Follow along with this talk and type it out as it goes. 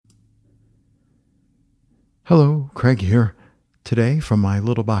Hello, Craig here. Today, from my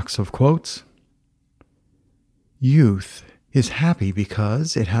little box of quotes, youth is happy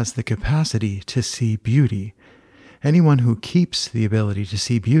because it has the capacity to see beauty. Anyone who keeps the ability to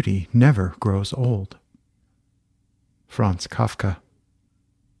see beauty never grows old. Franz Kafka.